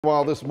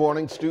While this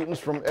morning, students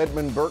from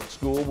Edmund Burke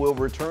School will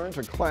return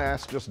to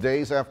class just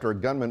days after a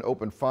gunman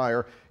opened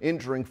fire,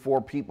 injuring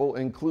 4 people,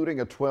 including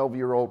a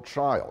 12-year-old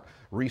child.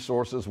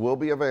 Resources will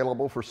be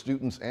available for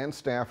students and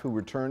staff who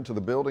return to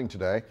the building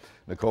today.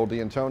 Nicole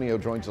D'Antonio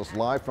joins us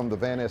live from the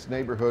Van Ness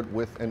neighborhood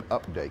with an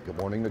update. Good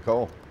morning,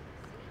 Nicole.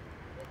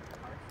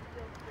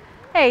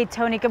 Hey,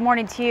 Tony, good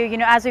morning to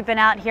you. As we've been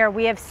out here,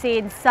 we have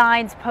seen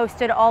signs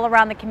posted all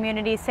around the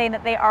community saying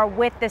that they are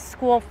with this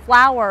school.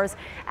 Flowers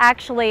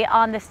actually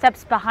on the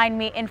steps behind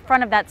me in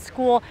front of that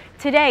school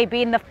today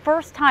being the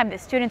first time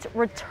that students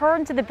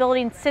returned to the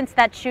building since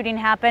that shooting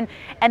happened.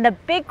 And the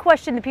big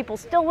question that people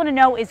still want to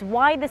know is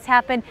why this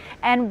happened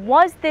and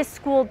was this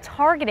school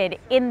targeted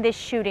in this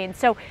shooting?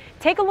 So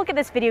take a look at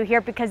this video here,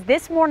 because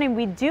this morning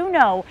we do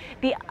know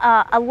the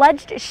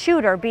alleged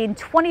shooter being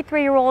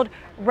 23-year-old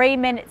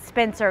Raymond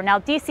Spencer. Now,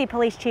 D.C.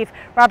 Police Chief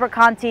Robert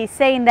Conti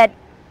saying that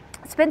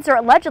Spencer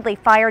allegedly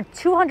fired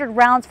 200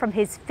 rounds from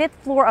his 5th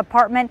floor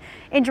apartment,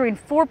 injuring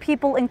 4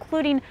 people,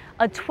 including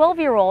a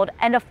 12-year-old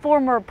and a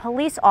former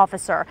police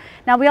officer.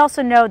 Now, we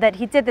also know that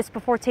he did this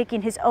before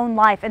taking his own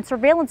life, and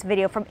surveillance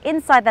video from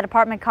inside that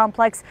apartment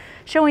complex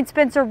showing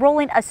Spencer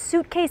rolling a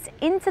suitcase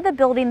into the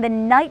building the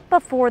night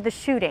before the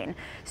shooting.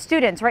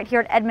 Students right here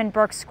at Edmund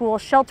Burke School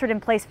sheltered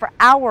in place for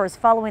hours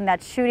following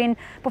that shooting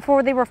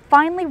before they were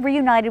finally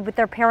reunited with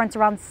their parents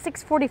around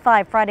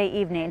 6:45 Friday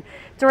evening.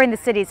 During the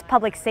city's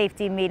public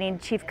safety meeting,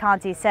 Chief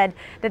Conti said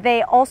that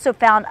they also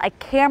found a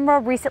camera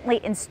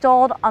recently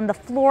installed on the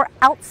floor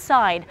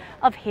outside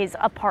of his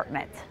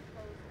apartment.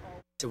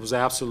 It was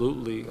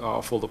absolutely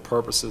for the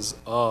purposes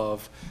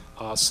of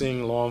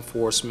seeing law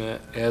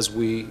enforcement as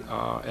we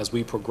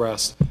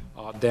progressed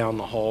down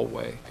the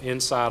hallway.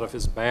 Inside of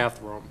his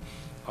bathroom,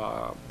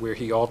 where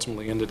he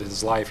ultimately ended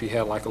his life, he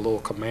had like a little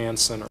command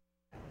center.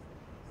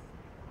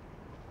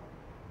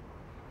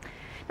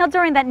 Now,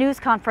 during that news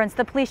conference,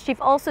 the police chief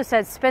also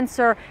said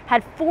Spencer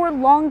had 4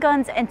 long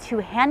guns and 2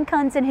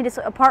 handguns in his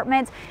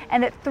apartment,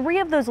 and that 3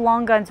 of those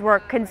long guns were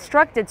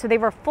constructed so they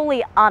were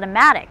fully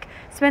automatic.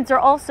 Spencer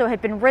also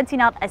had been renting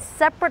out a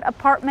separate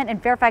apartment in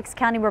Fairfax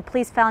County where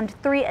police found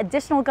 3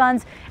 additional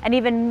guns and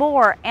even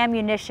more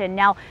ammunition.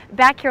 Now,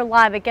 back here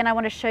live, again, I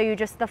want to show you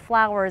just the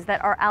flowers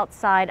that are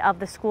outside of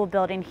the school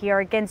building here.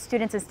 Again,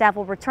 students and staff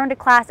will return to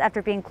class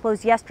after being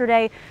closed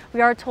yesterday.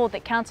 We are told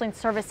that counseling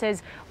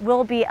services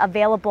will be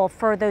available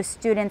for those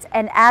students.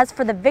 And as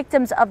for the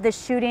victims of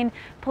this shooting,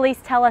 police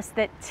tell us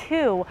that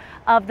 2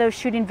 of those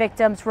shooting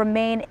victims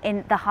remain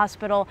in the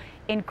hospital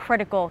in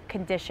critical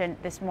condition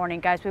this morning.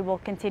 Guys, we will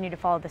continue to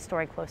follow this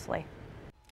story closely.